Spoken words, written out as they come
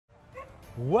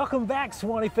Welcome back,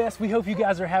 Suwanee Fest. We hope you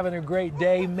guys are having a great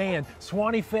day. Man,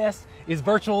 Suwanee Fest is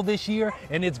virtual this year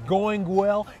and it's going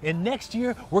well. And next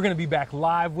year, we're going to be back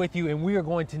live with you and we are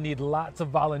going to need lots of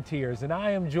volunteers. And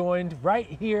I am joined right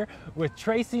here with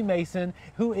Tracy Mason,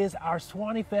 who is our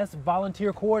Suwanee Fest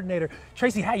volunteer coordinator.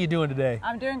 Tracy, how you doing today?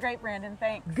 I'm doing great, Brandon.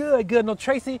 Thanks. Good, good. No,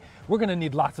 Tracy, we're going to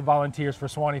need lots of volunteers for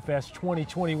Suwanee Fest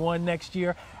 2021 next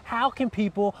year. How can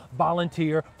people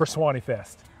volunteer for Suwanee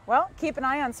Fest? Well, keep an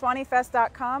eye on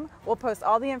SwaneeFest.com. We'll post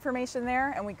all the information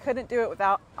there, and we couldn't do it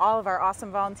without all of our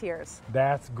awesome volunteers.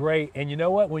 That's great. And you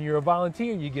know what? When you're a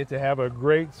volunteer, you get to have a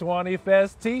great Suwanee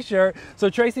Fest t-shirt. So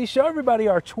Tracy, show everybody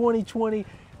our 2020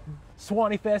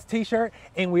 Suwanee Fest t-shirt.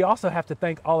 And we also have to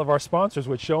thank all of our sponsors,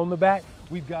 which show on the back.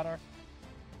 We've got our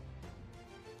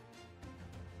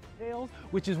Tails,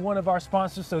 which is one of our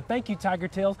sponsors. So thank you, Tiger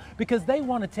Tails, because they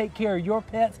want to take care of your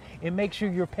pets and make sure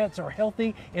your pets are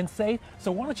healthy and safe.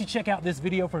 So why don't you check out this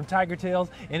video from Tiger Tails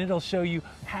and it'll show you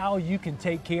how you can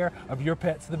take care of your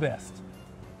pets the best.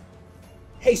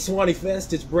 Hey Suwanee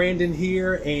Fest, it's Brandon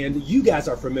here, and you guys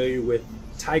are familiar with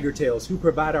Tiger Tails, who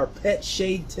provide our pet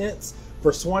shade tents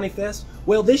for Suwanee Fest.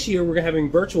 Well, this year we're having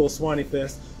virtual Suwanee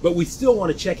Fest, but we still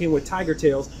want to check in with Tiger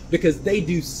Tails because they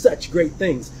do such great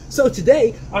things. So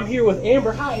today I'm here with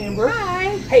Amber. Hi, Amber.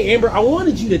 Hi. Hey, Amber, I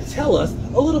wanted you to tell us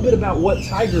a little bit about what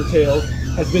Tiger Tails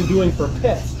has been doing for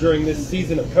pets during this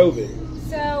season of COVID.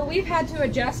 So we've had to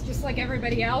adjust just like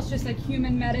everybody else, just like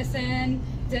human medicine,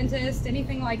 dentist,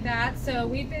 anything like that. So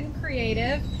we've been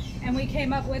creative and we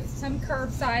came up with some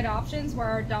curbside options where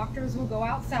our doctors will go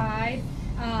outside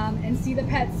and see the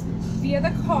pets via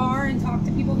the car and talk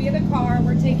to people via the car.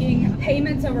 We're taking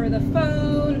payments over the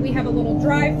phone. We have a little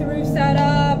drive-through set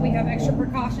up. We have extra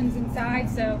precautions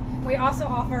inside. So we also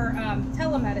offer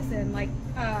telemedicine, like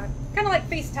kind of like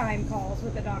FaceTime calls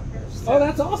with the doctors. So. Oh,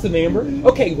 that's awesome, Amber.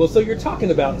 Okay, well, so you're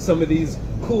talking about some of these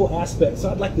cool aspects.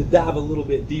 So I'd like to dive a little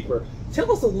bit deeper.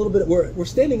 Tell us a little bit. We're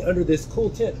standing under this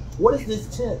cool tent. What is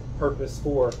this tent purpose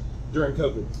for during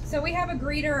COVID? So we have a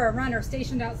greeter or a runner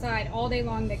stationed outside all day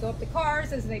long. They go up to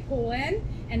cars as they pull in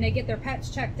and they get their pets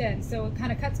checked in. So it kind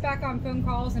of cuts back on phone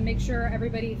calls and make sure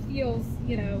everybody feels,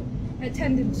 you know,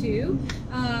 attended to.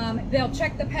 They'll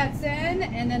check the pets in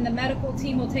and then the medical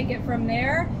team will take it from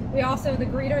there. We also, the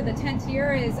greeter, the tent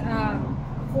here is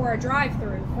for a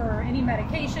drive-through for any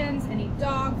medications, any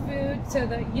dog food, so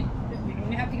that you don't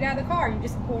even have to get out of the car. You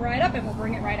just pull right up and we'll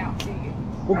bring it right out to you.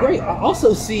 Well, great. I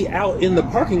also see out in the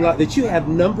parking lot that you have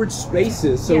numbered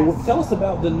spaces. So Yes. Tell us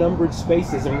about the numbered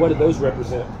spaces and what do those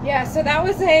represent? Yeah, so that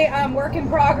was a work in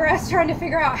progress, trying to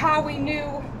figure out how we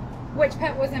knew which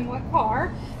pet was in what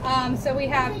car. So we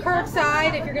have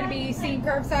curbside, if you're going to be seeing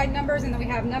curbside numbers, and then we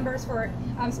have numbers for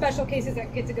special cases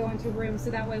that get to go into rooms,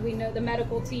 so that way we know, the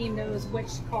medical team knows which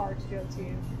car to go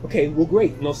to. Okay, well,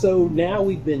 great. So now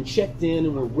we've been checked in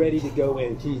and we're ready to go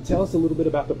in. Can you tell us a little bit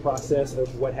about the process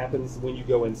of what happens when you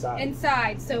go inside?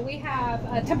 Inside, so we have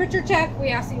a temperature check. We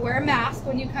ask you to wear a mask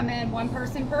when you come in, one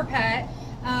person per pet.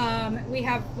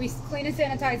 We clean and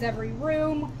sanitize every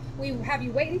room. We have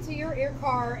you wait into your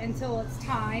car until it's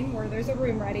time where there's a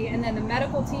room ready, and then the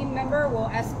medical team member will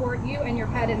escort you and your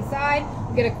pet inside.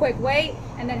 We'll get a quick wait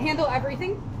and then handle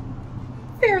everything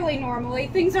fairly normally.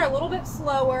 Things are a little bit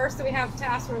slower, so we have to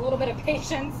ask for a little bit of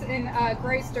patience and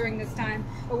grace during this time,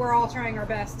 but we're all trying our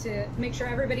best to make sure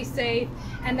everybody's safe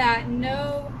and that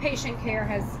no patient care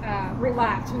has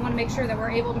relaxed. We want to make sure that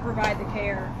we're able to provide the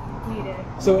care needed.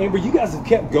 So Amber, you guys have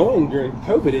kept going during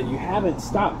COVID and you haven't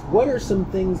stopped. What are some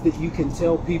things that you can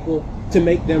tell people to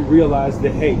make them realize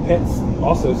that, hey, pets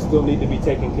also still need to be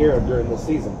taken care of during this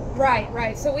season?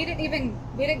 Right. So we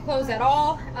didn't close at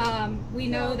all. We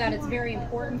know that it's very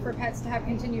important for pets to have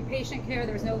continued patient care.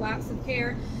 There's no lapse of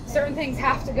care. Certain things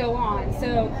have to go on.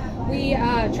 So we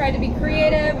tried to be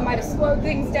creative. We might have slowed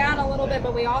things down a little bit,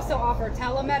 but we also offer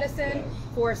telemedicine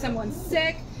for someone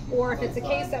sick, or if it's a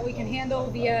case that we can handle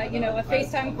via, a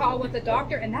FaceTime call with the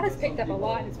doctor, and that has picked up a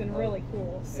lot and it's been really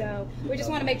cool. So we just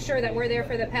want to make sure that we're there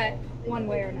for the pet one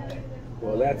way or another.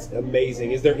 Well, that's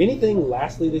amazing. Is there anything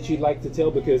lastly that you'd like to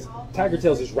tell? Because Tiger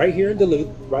Tails is right here in Duluth,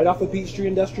 right off of Peachtree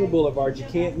Industrial Boulevard. You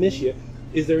can't miss you.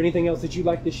 Is there anything else that you'd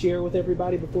like to share with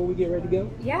everybody before we get ready to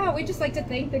go? Yeah, we'd just like to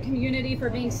thank the community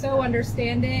for being so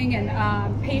understanding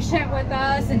and patient with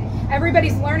us, and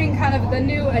everybody's learning kind of the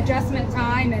new adjustment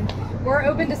time, and we're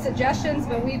open to suggestions,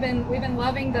 but we've been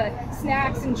loving the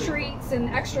snacks and treats and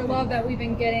extra love that we've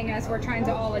been getting as we're trying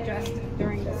to all adjust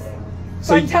during this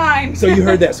fun time. So you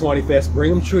heard that, Suwanee Fest. Bring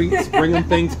them treats, bring them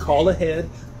things, call ahead.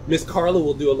 Miss Carla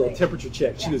will do a little temperature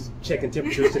check. She was checking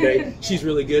temperatures today. She's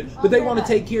really good. But they want to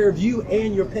take care of you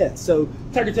and your pets. So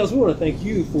Tiger Tales, we want to thank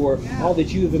you for all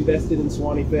that you have invested in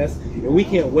Suwanee Fest. And we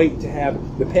can't wait to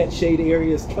have the pet shade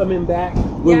areas coming back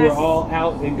when we're all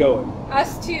out and going.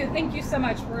 Us too. Thank you so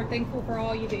much. We're thankful for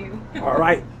all you do. All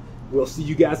right. We'll see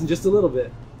you guys in just a little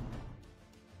bit.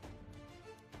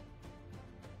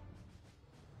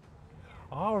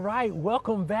 All right,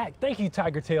 welcome back. Thank you,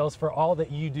 Tiger Tales, for all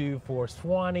that you do for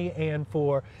Suwanee and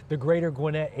for the greater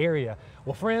Gwinnett area.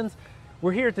 Well, friends,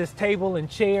 we're here at this table and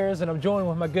chairs, and I'm joined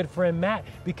with my good friend Matt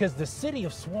because the city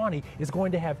of Suwanee is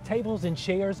going to have tables and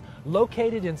chairs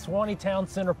located in Suwanee Town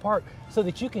Center Park so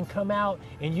that you can come out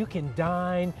and you can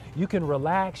dine, you can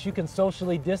relax, you can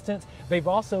socially distance. They've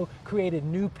also created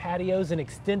new patios and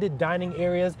extended dining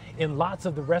areas in lots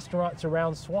of the restaurants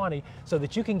around Suwanee so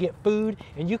that you can get food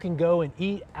and you can go and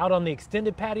eat out on the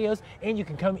extended patios and you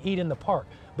can come eat in the park.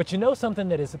 But you know something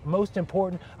that is most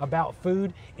important about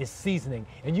food is seasoning,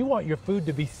 and you want your food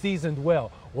to be seasoned well.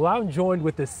 Well, I'm joined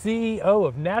with the CEO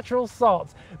of Natural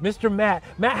Salts, Mr. Matt.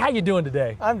 Matt, how you doing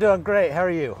today? I'm doing great. How are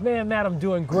you? Man, Matt, I'm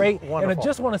doing great. Wonderful. And I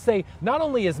just want to say, not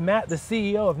only is Matt the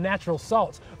CEO of Natural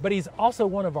Salts, but he's also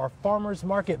one of our farmers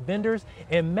market vendors,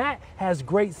 and Matt has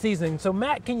great seasoning. So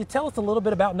Matt, can you tell us a little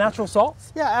bit about Natural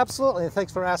Salts? Yeah, absolutely.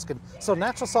 Thanks for asking. So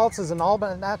Natural Salts is an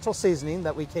all-natural seasoning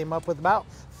that we came up with about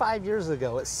 5 years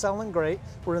ago. It's selling great.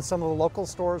 We're in some of the local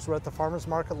stores. We're at the farmers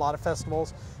market, a lot of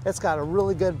festivals. It's got a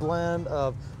really good blend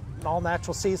of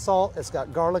all-natural sea salt. It's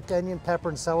got garlic, onion, pepper,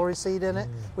 and celery seed in it,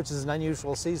 which is an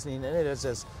unusual seasoning, and it is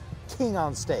just king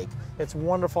on steak. It's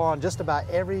wonderful on just about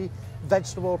every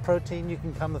vegetable protein you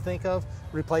can come to think of.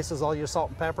 Replaces all your salt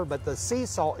and pepper, but the sea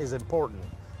salt is important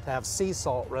to have sea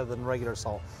salt rather than regular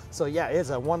salt. So yeah,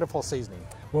 it's a wonderful seasoning.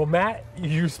 Well, Matt,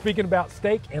 you're speaking about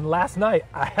steak, and last night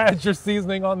I had your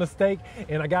seasoning on the steak,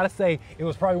 and I gotta say, it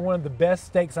was probably one of the best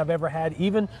steaks I've ever had,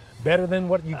 even better than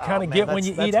what you kind of get when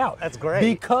you eat out. That's great.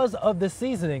 Because of the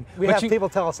seasoning. We have people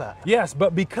tell us that. Yes,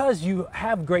 but because you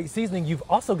have great seasoning, you've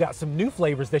also got some new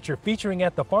flavors that you're featuring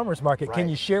at the farmers market. Right. Can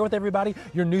you share with everybody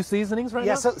your new seasonings right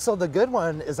now? Yeah, so the good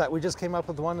one is that we just came up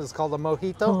with one that's called a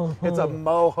mojito. It's a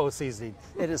mojo seasoning.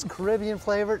 It is Caribbean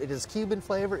flavored, it is Cuban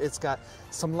flavored, it's got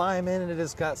some lime in it,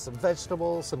 it's got some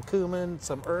vegetables, some cumin,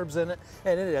 some herbs in it,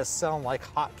 and it is selling like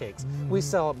hotcakes. We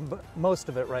sell most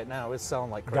of it right now. It's selling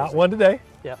like crazy. Got one today.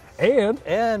 Yeah.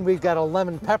 And we've got a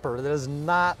lemon pepper that is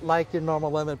not like your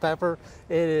normal lemon pepper.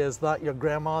 It is not your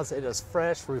grandma's. It is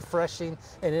fresh, refreshing,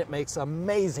 and it makes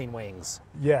amazing wings.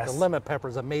 Yes. The lemon pepper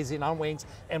is amazing on wings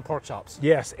and pork chops.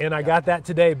 Yes, and I got that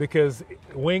today because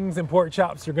wings and pork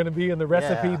chops are going to be in the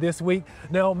recipe this week.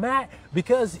 Now, Matt,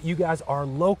 because you guys are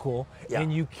local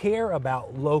and you care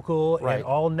about local and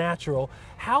all natural,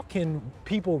 how can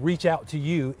people reach out to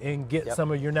you and get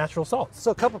some of your natural salts?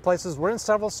 So a couple of places. We're in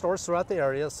several stores throughout the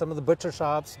area. Some of the butcher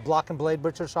shops, Block and Blade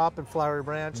Butcher Shop in Flowery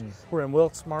Branch. We're in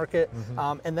Wilkes Market.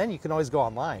 And then you can always go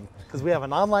online because we have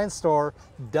an online store,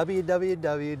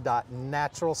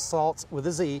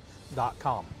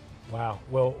 www.naturalsaltswithaz.com. Wow.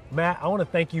 Well, Matt, I want to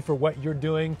thank you for what you're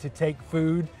doing to take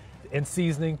food and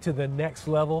seasoning to the next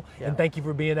level. And thank you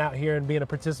for being out here and being a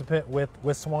participant with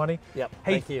Suwanee.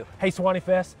 Thank you. Hey, Suwanee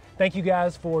Fest, thank you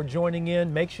guys for joining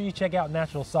in. Make sure you check out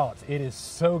Natural Salts. It is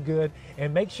so good.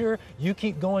 And make sure you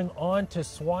keep going on to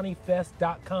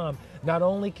SwaneeFest.com. Not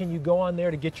only can you go on there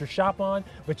to get your shop on,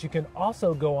 but you can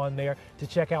also go on there to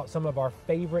check out some of our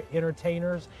favorite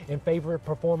entertainers and favorite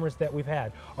performers that we've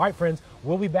had. All right, friends,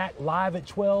 we'll be back live at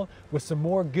 12 with some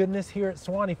more goodness here at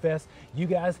Suwanee Fest. You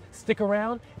guys stick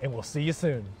around and we'll see you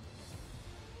soon.